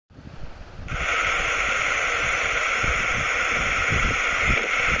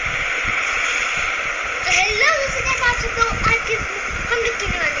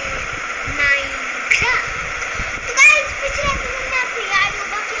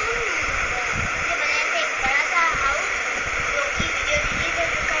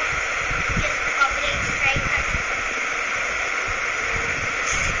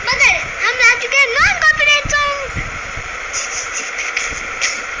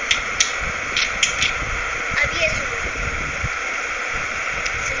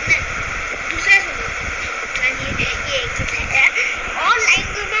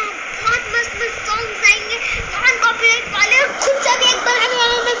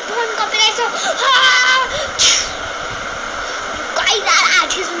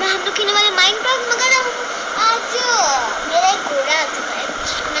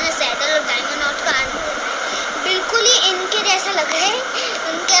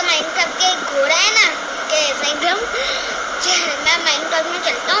बाद मैं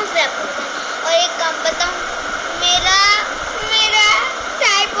चलता हूँ फिर आपको बताऊँ। और एक काम बताऊँ, मेरा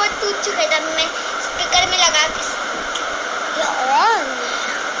ट्राइपॉड टूट चुका था। मैं स्पीकर में लगा के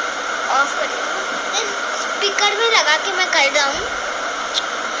ऑफ कर स्पीकर में लगा के मैं कर रहा हूँ।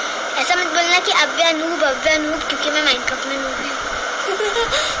 ऐसा मत बोलना कि अव्या नूब, क्योंकि मैं माइनक्राफ्ट में नूब हूँ।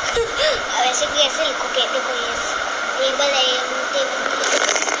 वैसे भी ऐसे लिखोगे, देखो ये टेबल है,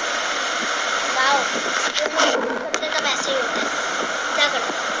 वाओ, तब ऐसे ही होता है। क्या करता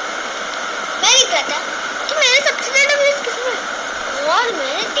हूँ मैं, लिख रहा था कि मैंने सबसे ज़्यादा व्यूज किसमें, और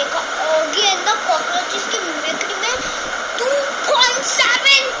मैंने देखा ऑगी एंड द कॉकरोचेस की मिमिक्री में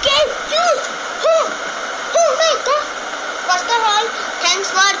 2.7K व्यूज। हो my God, first of all thanks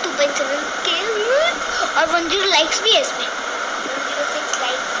for 2.7K views और 10 लाइक्स भी है इसमें, 106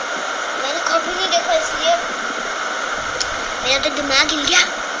 लाइक्स। मैंने कभी नहीं देखा, इसलिए मेरा तो दिमाग हिल गया।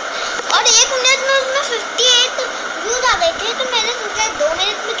 और 1 मिनट में उसमें 58 व्यूज आ गए थे, तो मैंने सोचा 2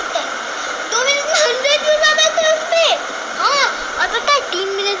 मिनट में कितना है, 2 मिनट में 100 व्यूज आ गए थे उसमें। हाँ, और पता है 3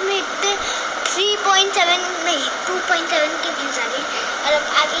 मिनट में इतने 3.7 नहीं 2.7 के व्यूज आ गए। और अब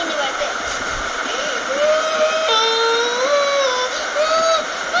आगे नहीं बढ़ते,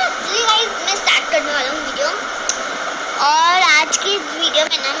 चलिए गाइस मैं स्टार्ट करने वाला हूँ वीडियो। और आज की वीडियो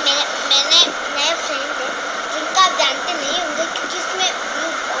में ना मैंने नए फ्रेंड है जिनका आप जानते नहीं होंगे, क्योंकि इसमें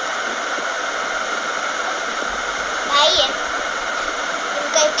भाई है,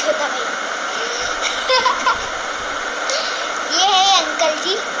 उनका एक छोटा भाई। ये है अंकल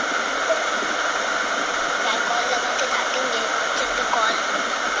जी, क्या कॉल लगा के डांटेंगे, व्हाट्सएप पे कॉल,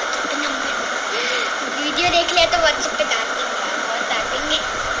 व्हाट्सएप पे नंबर, वीडियो देख लिया तो व्हाट्सएप पे डांटेंगे, बहुत डांटेंगे।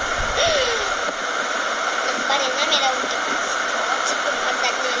 नंबर है ना मेरा उनके पास, व्हाट्सएप पे बहुत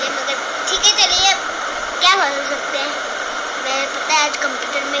डांटने वाले, मगर ठीक है चलिए क्या कर सकते हैं। मैं पता है आज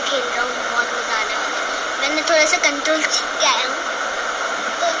कंप्यूटर में खेल रहा हूँ, बहुत मज़ा आने वाला है। मैंने थोड़ा सा कंट्रोल सीख के आया हूँ,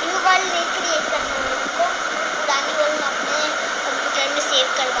 तो न्यू वर्ल्ड नहीं क्रिएट करना है मुझको, पुरानी वर्ल्ड अपने कंप्यूटर में सेव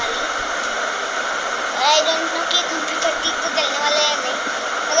करवा ली। और आई डोंट नो कि कंप्यूटर ठीक से चलने वाला है या नहीं,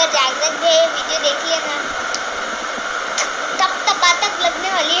 अगर जागृत भी वीडियो देख लिया ना तब तक लगने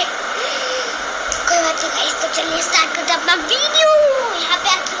वाली है। कोई बात नहीं गाइस, तो चलिए स्टार्ट करते हैं अपना वीडियो। यहाँ पे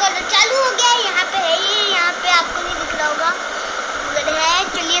आपकी कॉलर चालू हो गया, यहाँ पे है ये, यहाँ पे आपको नहीं दिख रहा होगा मगर है।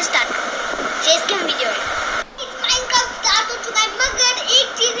 चलिए स्टार्ट करते हैं, फेस कैम वीडियो है। माइनक्राफ्ट स्टार्ट हो चुका है, मगर एक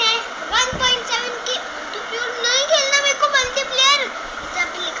चीज़ है 1.7 की मल्टीप्लेयर नहीं खेलना मेरे को, मल्टीप्लेयर जहाँ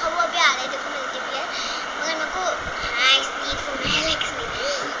पे लिखा हुआ भी आ रहा है, देखो मल्टीप्लेयर, मगर मेरे को हाँ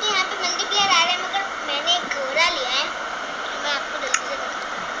तो यहाँ पे मल्टीप्लेयर आ रहा है, मगर मैंने एक घोड़ा लिया है जो मैं आपको जल्दी से बताऊँ।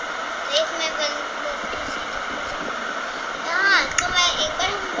 एक मैं हाँ, तो मैं एक बार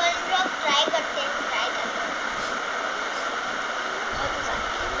हम वन ब्लॉक ट्राई करते हैं,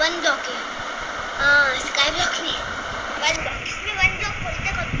 वन ब्लॉक है, हाँ स्काई ब्लॉक नहीं, वन ब्लॉक। इसमें वन ब्लॉक खोलते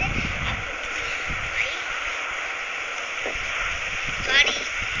खोलते सॉरी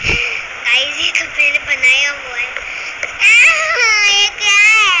गाइस, ये तो मैंने बनाया हुआ है, ये क्या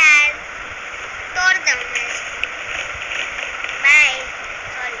है यार, तोड़ दूँ मैं इसको, बाय,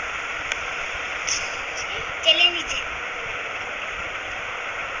 सॉरी। चलिए नीचे,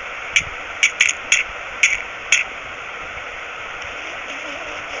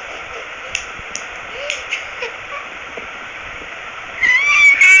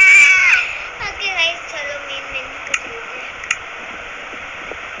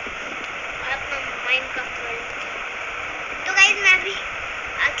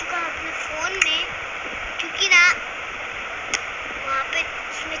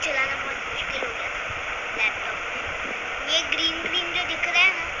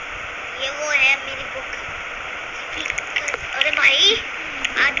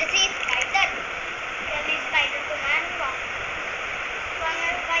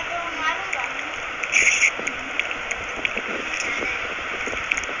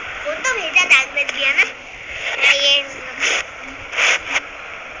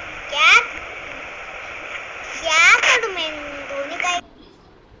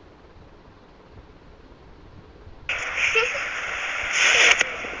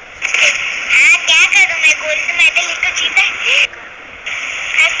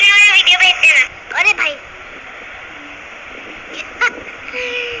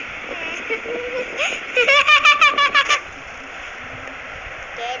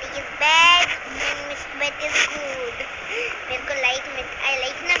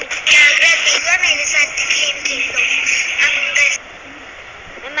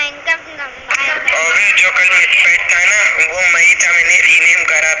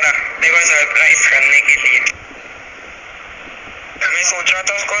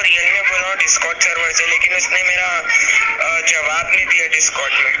 को रियल में बोला डिस्कॉर्ड सर्वर से, लेकिन उसने मेरा जवाब नहीं दिया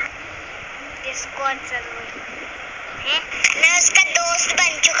डिस्कॉर्ड में। डिस्कॉर्ड सर्वर है, मैं उसका दोस्त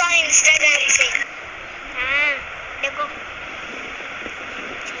बन चुका हूँ इंस्टाग्राम से। हाँ देखो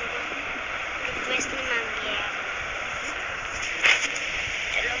रिक्वेस्ट नहीं मांगी है।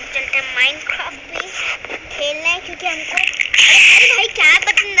 चलो हम चलते हैं माइनक्राफ्ट पे खेलना है, क्योंकि हमको अरे भाई क्या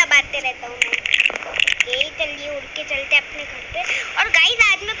बटन दबाते रहता हूँ मैं। यही चलिए उड़ के चलते हैं अपने घर पे। और गाइस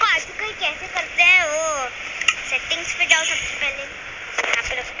आज मेरे को आ चुका है कैसे करते हैं वो, सेटिंग्स पे जाओ सबसे पहले, यहाँ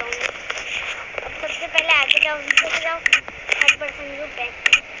पे रखता हूँ। अब सबसे पहले आगे जाओ, नीचे पे जाओ, 100% ग्रुप है,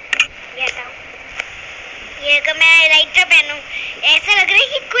 ये हटाओ। ये अगर मैं लाइटर पहनूं ऐसा लग रहा है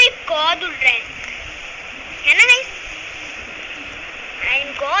कि कोई गॉड उड़ रहा है ना गाइस? आई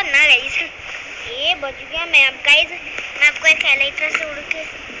एम गॉड ना गाइस। ये बच गया मैं। अब गाइस मैं आपको एक लाइटर से उड़ के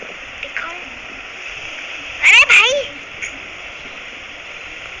दिखाऊं। अरे भाई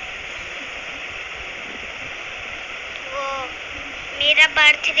वो मेरा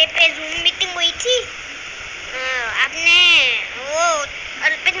बर्थडे पे जूम मीटिंग हुई थी, आपने वो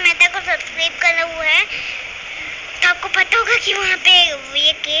अर्पित मेहता को सब्सक्राइब करा हुआ है तो आपको पता होगा कि वहाँ पे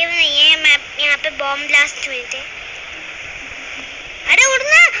ये केव नहीं है, मैं यहाँ पे बॉम्ब ब्लास्ट हुए थे। अरे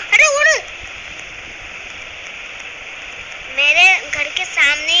उड़ना, अरे उड़। मेरे घर के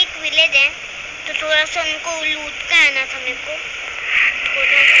सामने एक विलेज है तो थोड़ा सा उनको लूट के आना था मेरे को,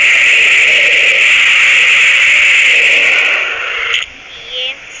 थोड़ा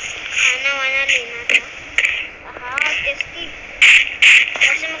ये खाना वाना लेना था। हाँ टेस्टी।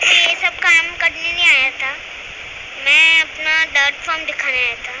 वैसे मेरे को ये सब काम करने नहीं आया था, मैं अपना डर्ट फार्म दिखाने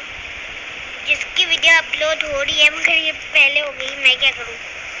आया था जिसकी वीडियो अपलोड हो रही है, मगर ये पहले हो गई, मैं क्या करूँ।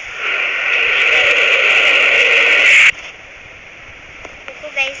 देखो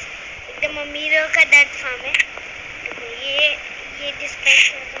गाइस एकदम अमीरों का डर्ट फार्म है। देखो ये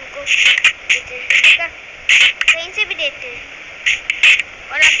डिस्पेंसर हमको देते हैं, कहीं से भी देते हैं।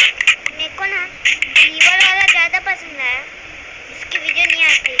 और अब मेरे को ना लीवर वाला ज़्यादा पसंद आया, इसकी वीडियो नहीं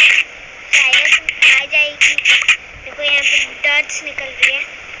आती, शायद आ जाएगी। देखो यहाँ पे डर्ट्स निकल रही है,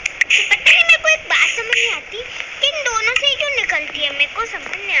 तो पता नहीं मेरे को एक बात समझ नहीं आती कि इन दोनों से क्यों निकलती है, मेरे को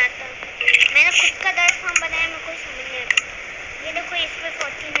समझ नहीं आता। मैंने खुद का डर्ट फार्म बनाया, मेरे को समझ नहीं आता। ये देखो इसमें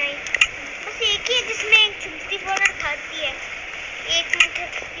 49, बस एक ही है जिसमें 64 और 30 है, एक में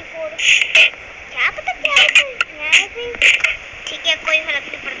 64, क्या पता क्या होता है यहाँ पे। ठीक है कोई फर्क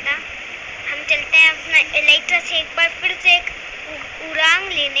नहीं पड़ता, हम चलते हैं अपना इलाइट्रा से एक बार फिर से एक उड़ांग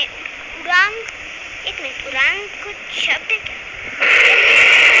लेने। उड़ांग, एक मिनट, उड़ांग कुछ शब्द है क्या?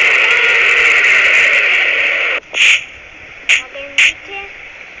 नीचे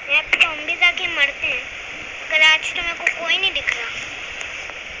यहाँ पे ज़ॉम्बीज़ आके मरते हैं, कल आज तो मेरे को कोई नहीं दिख रहा।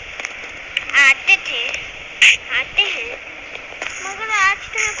 आते हैं मगर आज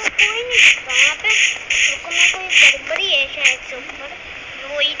तो मेरे को कोई नहीं दिख रहा। वहाँ पे मेरे को गड़बड़ी है शायद से ऊपर,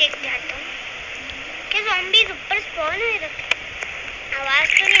 वो ही देख जाता हूँ। क्या ज़ॉम्बीज़ ऊपर स्पॉन हो रखे? आवाज़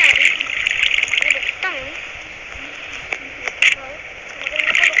तो नहीं आ रही, मैं रुकता हूँ मगर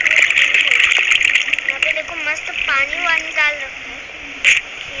मेरे को रुकने की नहीं है। यहाँ पे देखो मस्त पानी वानी डाल रखा है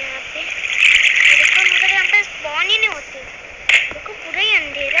यहाँ पे, देखो मगर यहाँ पे स्पॉन ही नहीं होते। देखो पूरा ही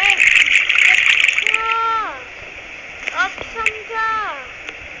अंधेरा है। अब समझा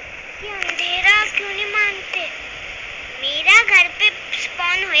कि अंधेरा क्यों नहीं मानते। मेरा घर पे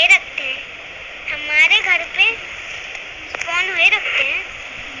स्पॉन हुए रखते हैं, हमारे घर पे स्पॉन हुए रखते हैं।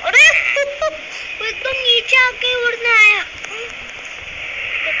 अरे वो एकदम नीचे आके उड़ना आया।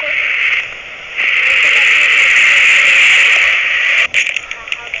 देखो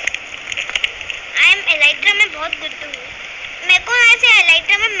आई एम एलाइट्रा में बहुत गुड्डू हूँ। मेरे को ऐसे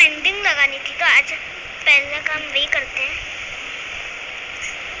एलाइट्रा में मेंडिंग लगानी थी, तो आज पहला काम वही करते हैं।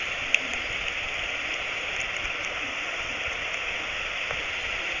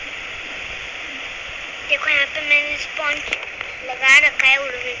 देखो यहाँ पे मैंने स्पॉन्ज लगा रखा है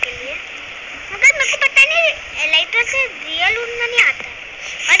उड़ने के लिए, मगर मेरे को पता नहीं एलाइट्रा से रियल उड़ना नहीं आता है।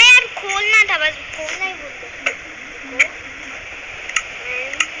 अरे यार खोलना था, बस खोलना ही भूल गया।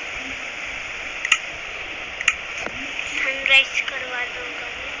 सनराइज करवा दूंगा।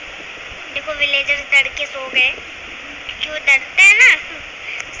 देखो विलेजर्स डर के सो गए, क्योंकि वो डरता है ना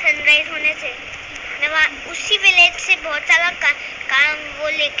सनराइज होने से। मैं वहाँ उसी विलेज से बहुत सारा काम वो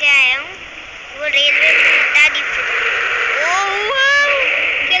लेके आया हूँ, वो रेलवे हटा दी। ओह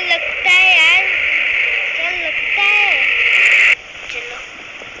क्या लगता है यार, क्या लगता है। चलो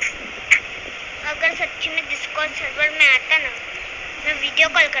अगर सच्ची में डिस्कॉर्ड सर्वर में आता ना, मैं वीडियो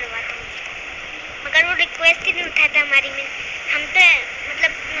कॉल करवाता हूँ, मगर वो रिक्वेस्ट ही नहीं उठाता हमारी में। हम तो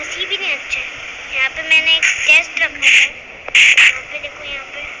मतलब नसीब ही नहीं अच्छा है। यहाँ पे मैंने एक टेस्ट रखा था, पे देखो, यहाँ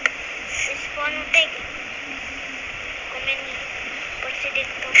पे स्पॉन होता है क्या? मैं ऊपर से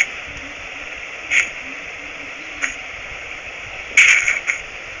देखता हूँ।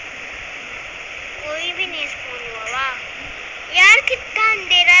 कोई भी नहीं स्पॉन हुआ। वाह यार कितना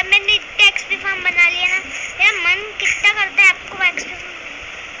अंधेरा है। मैंने इतना एक्सपी फार्म बना लिया ना, मेरा मन कितना करता है आपको एक्सपी फार्म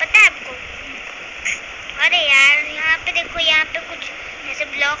पता है आपको? अरे यार यहाँ पे देखो, यहाँ पे कुछ ऐसे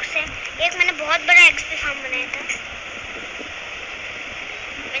ब्लॉक्स हैं। एक मैंने बहुत बड़ा एक्सपी फार्म बनाया था।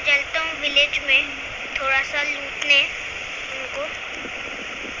 मैं चलता हूँ विलेज में थोड़ा सा लूटने उनको।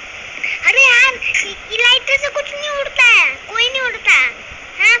 अरे यार लाइटर से कुछ नहीं उड़ता है, कोई नहीं उड़ता है।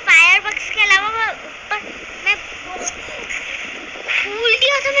 हाँ फायर बक्स के अलावा ऊपर मैं भूल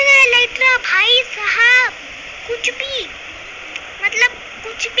गया था मैंने लाइटर। भाई साहब कुछ भी, मतलब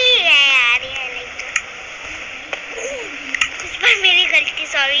कुछ भी है यार ये लाइटर। इस बार मेरी गलती,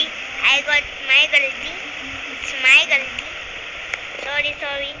 सॉरी, आई गॉट माई गलती, इट्स माई गलती, सॉरी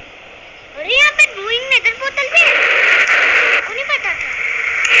सॉरी। अरे यहाँ पे ब्रूइंग नेदर बोतल भी है, को नहीं पता था।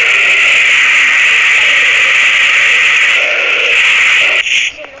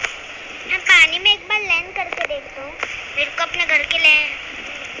 चलो मैं पानी में एक बार लैंड करके देखता हूँ। मेरे को अपने घर के लिए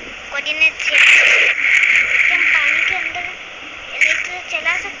कोऑर्डिनेट चाहिए। हम पानी के अंदर इलेक्ट्रिक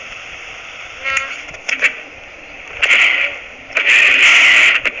चला सकते ना?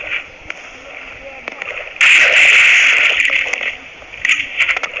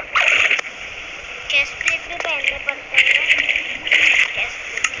 चेस्ट प्लेट भी पहनने पड़ते हैं ना।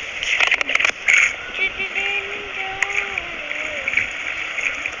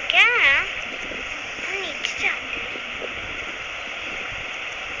 क्या हम नीचे जाते हैं?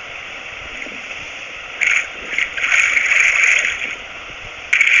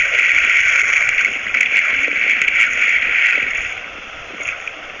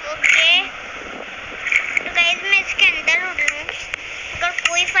 ओके तो गाइस मैं इसके अंदर उड़ रहा हूँ, अगर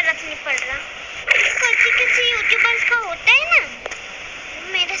कोई फर्क नहीं पड़ रहा। किसी यूट्यूबर्स का होता है ना,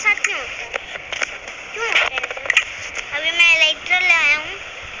 मेरे साथ क्यों होता है? क्यों होता है ऐसा? अभी मैं इलेक्ट्रल लाया हूँ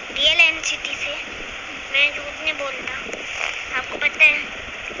रियल एन सिटी से, मैं झूठ नहीं बोलता, आपको पता है।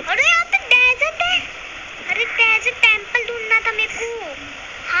 अरे यहाँ पे डेजर्ट है। अरे डेजर्ट टेम्पल ढूंढना था मेरे को।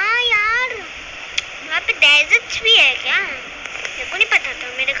 हाँ यार यहाँ पे डेजर्ट्स भी है क्या? मेरे को नहीं पता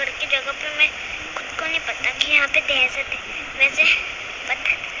था। मेरे घर की जगह पे मैं खुद को नहीं पता कि यहाँ पे डेजर्ट है। वैसे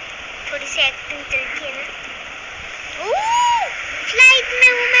पता थोड़ी सी एक्टिंग चलती है ना। फ्लाइट में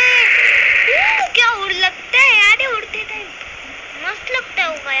हूँ मैं। क्या उड़ लगता है यार, ये उड़ते टाइम मस्त लगता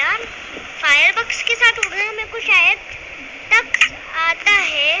होगा यार। फायर बक्स के साथ उड़ना मेरे को शायद तक आता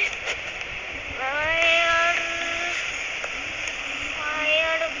है।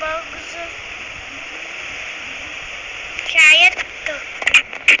 फायर बग्स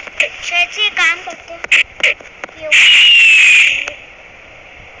शायद से काम करते हैं।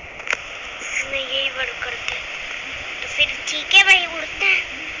 मैं यही वर्क करते तो फिर ठीक है भाई, उड़ते हैं।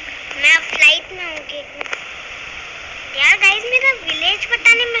 मैं फ्लाइट में हूँ यार। गाइस मेरा विलेज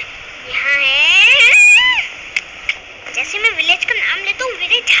पता नहीं, मैं यहाँ है। जैसे मैं विलेज का नाम लेता हूँ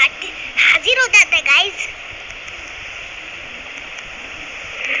विलेज हाजिर हो जाता है गाइस।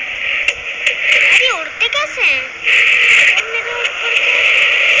 यार ये उड़ते कैसे हैं? मेरे ऊपर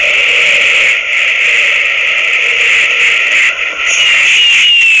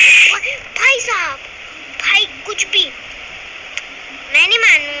भाई साहब, भाई कुछ भी मैं नहीं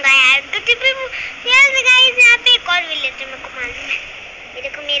मानूंगा यार। यार गाइस यहाँ पे एक और विलेज है, मेरे को मालूम है। ये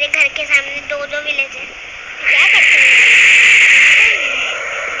देखो मेरे घर के सामने दो विलेज है। क्या करते हैं?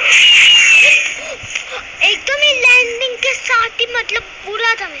 एकदम ही लैंडिंग के साथ ही, मतलब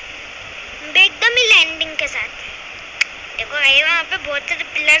पूरा था मैं एकदम ही लैंडिंग के साथ। देखो भाई वहाँ पे बहुत सारे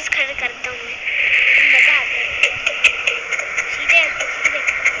पिलर्स खड़े करता हूँ मैं, मजा आता है। सीधे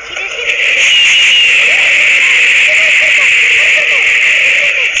सीधे सीधे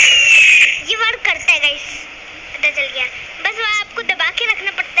ये वर्क करता है गाइस, पता चल गया। बस वो आपको दबा के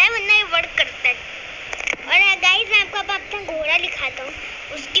रखना पड़ता है, वरना ये वर्क करता है। और गाइस मैं आपको अब अपना घोड़ा दिखाता हूँ।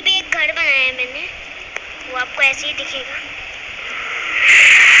 उसकी भी एक घर बनाया है मैंने, वो आपको ऐसे ही दिखेगा।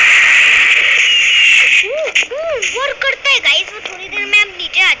 वर्क करता है गाइस। वो थोड़ी देर में आप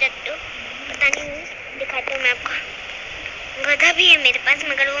नीचे आ जाते हो, पता नहीं, दिखाता हूँ मैं आपको। गधा भी है मेरे पास,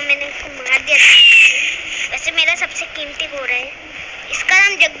 मगर वो मैंने उसको मार दिया था। वैसे मेरा सबसे कीमती घोड़ा है। इसका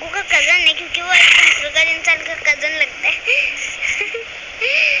नाम जग्गू का कज़न है, क्योंकि वो शुगर इंसान का कज़न लगता है।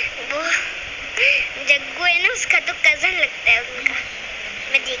 वो जग्गू है ना, उसका तो कज़न लगता है उनका।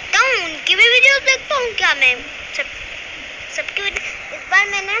 मैं देखता हूँ उनकी भी वीडियो देखता हूँ क्या, मैं सबकी वीडियो। इस बार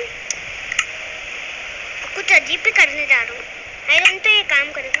मैं ना कुछ अजीब भी करने जा रहा हूँ। आयरन तो ये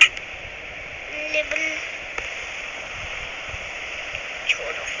काम करेगा। लेबल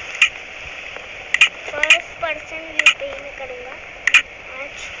 100% व्यू पे ही मैं करूँगा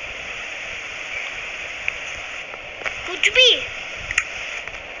आज कुछ भी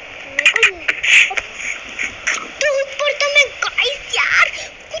मेरे को तो ऊपर तो मैं गाइस यार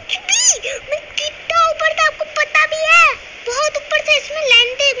कुछ भी मैं कितना ऊपर था आपको पता भी है बहुत ऊपर से इसमें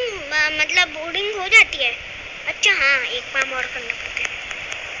लैंडिंग मतलब बोर्डिंग हो जाती है। अच्छा हाँ एक काम और करना पड़ता है।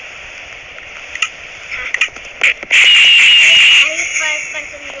 फर्स्ट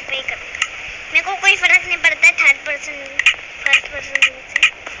पर्सन को पे करना मेरे को कोई फर्क नहीं पड़ता है थर्ड पर्सन फर्स्ट पर्सन से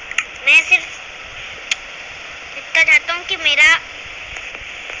मैं सिर्फ इतना चाहता हूँ कि मेरा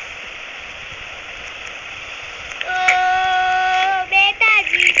बेटा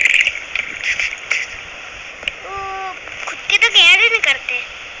जी खुद की तो केयर ही नहीं करते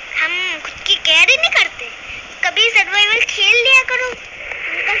हम खुद की केयर ही नहीं करते कभी सर्वाइवल खेल लिया करो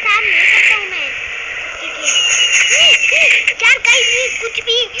उनका साथ नहीं करता हूँ मैं यार गाइस कुछ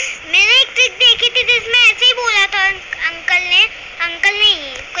भी मैंने एक ट्रिक देखी थी जिसमें ऐसे ही बोला था अंकल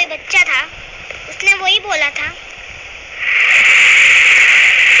नहीं कोई बच्चा था उसने वही बोला था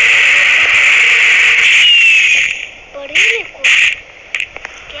पढ़ी मेरे को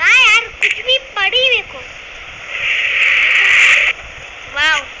क्या यार कुछ भी पढ़ी मेरे को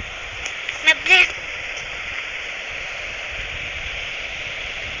वाओ मैं अपने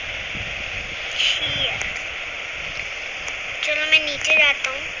चलो मैं नीचे जाता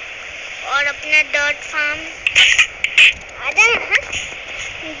हूँ और अपना डॉट फार्म आ जाना। हाँ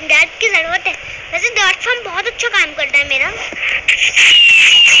डॉट की जरूरत है वैसे डॉट फार्म बहुत अच्छा काम करता है मेरा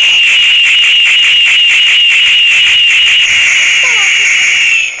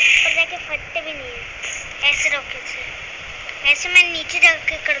पर जाके फटते भी नहीं है ऐसे रॉकेट से ऐसे मैं नीचे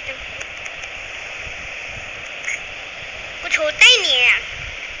जाके करता हूँ कुछ होता ही नहीं है यार।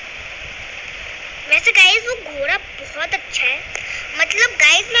 वैसे गाइस वो घोड़ा बहुत अच्छा है मतलब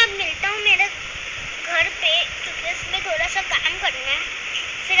गाइस मैं अब मिलता हूँ मेरे घर पे क्योंकि उसमें थोड़ा सा काम करना है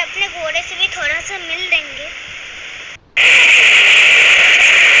फिर अपने घोड़े से भी थोड़ा सा मिल लेंगे।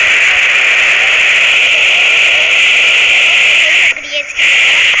 लग रही है इसकी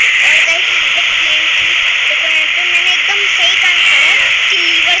और गाइस देखो यहाँ पे मैंने एकदम सही काम करा कि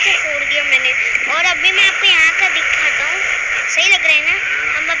लीवर से फोड़ दिया मैंने और अभी मैं आपको यहाँ का दिखाता हूँ सही लग रहा है ना।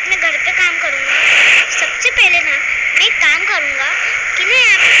 हम अपने घर पे काम करूँगा सबसे पहले ना मैं एक काम करूँगा कि ना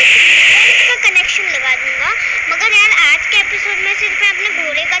यहाँ पे का कनेक्शन लगा दूँगा मगर यार आज के एपिसोड में सिर्फ मैं अपने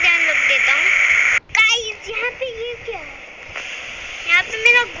घोड़े का ध्यान रख देता हूँ। गाइस यहाँ पे ये क्या है यहाँ पे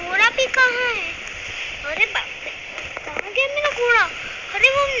मेरा घोड़ा भी कहाँ है अरे बाप रे कहाँ गया मेरा घोड़ा अरे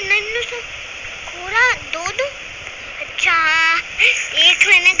वो नन्नू सा घोड़ा दो अच्छा एक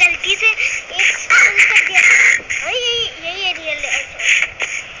मैंने गलती से एक कर दिया अरे ये रियल है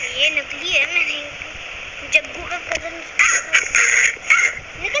ये नकली है मैंने जग्गू का कजन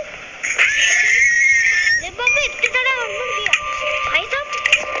निकल बाबा इतने सारा अनमोल दिया भाई साहब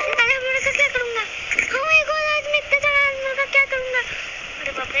इतने सारे अनमोल का क्या करूँगा हाँ एक और आज मैं इतने सारा अनमोल का क्या करूँगा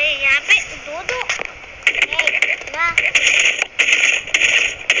अरे बाप रे यहाँ पे दो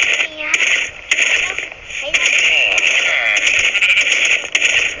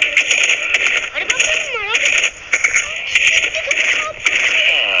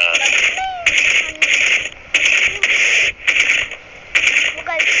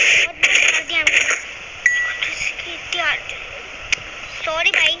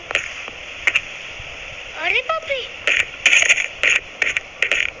सॉरी भाई अरे बाप रे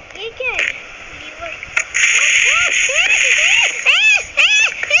ये क्या है लीवर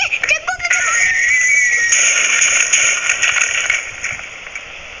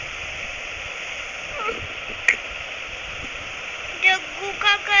जग्गू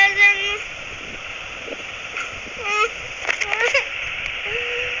का कजन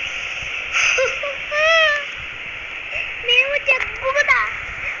मैं वो जग्गू को था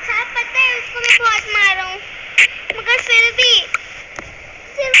साहब पता है उसको मैं बहुत मार रहा हूँ मगर फिर भी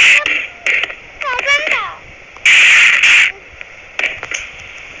सिर्फ कजन था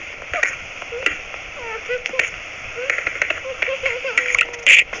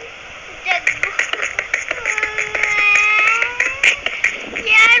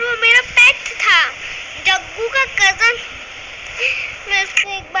यार वो मेरा पेट था जग्गू का कजन मैं उसको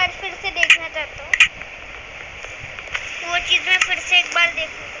एक बार फिर से देखना चाहता हूँ वो चीज मैं फिर से एक बार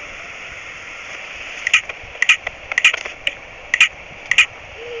देखूँ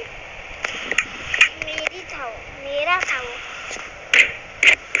मेरा था वो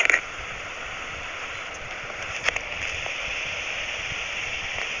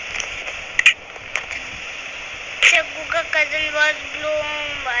जग्गू का कजन वाज ब्लोन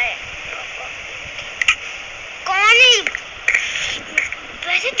बाय कौन है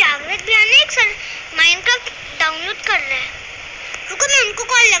वैसे जागृत भी आने एक सर माइनक्राफ्ट डाउनलोड कर रहा है। रुको मैं उनको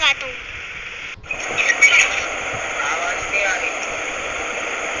कॉल लगाता हूँ। आवाज नहीं आ रही।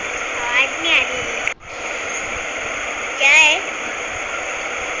 आवाज नहीं आ रही। क्या है?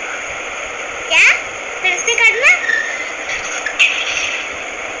 क्या फिर से करना?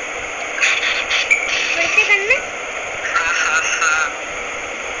 फिर से करना?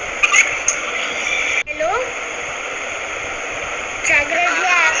 हेलो जागृत जी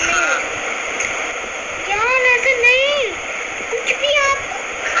आप नहीं हो यार, ऐसे नहीं, कुछ भी आप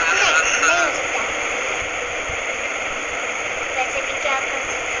नहीं हो सकता। वैसे भी क्या कर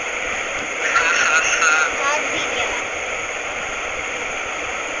सकते, काट भी गया।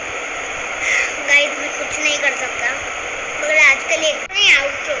 गाइस मैं कुछ नहीं कर सकता, मगर आजकल एक नहीं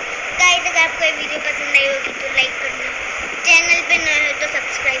आउटरो। गाइस अगर आपको ये वीडियो पसंद आई होगी तो लाइक करना, चैनल पे नए हो तो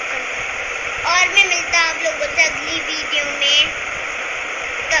सब्सक्राइब करना, और मैं मिलता हूँ आप लोगों से अगली वीडियो में।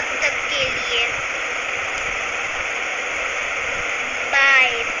 तब तक के लिए बाय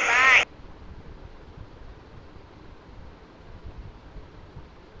बाय।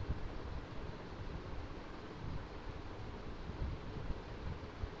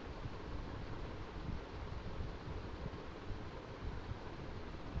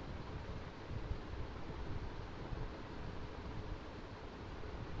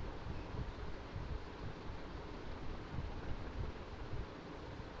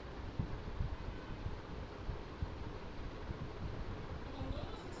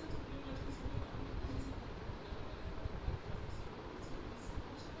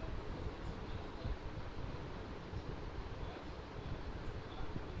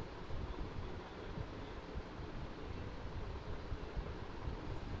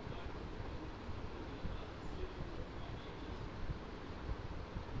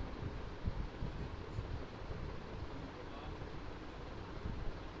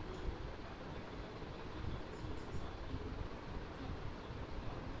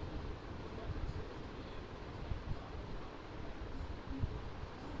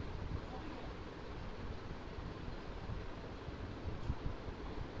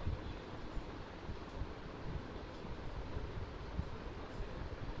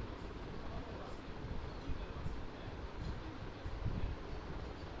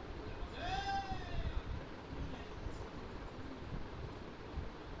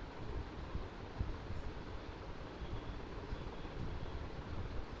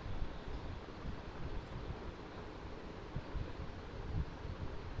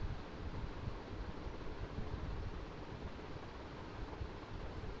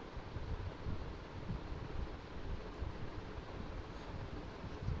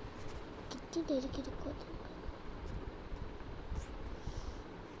 कितनी देर की रिकॉर्डिंग?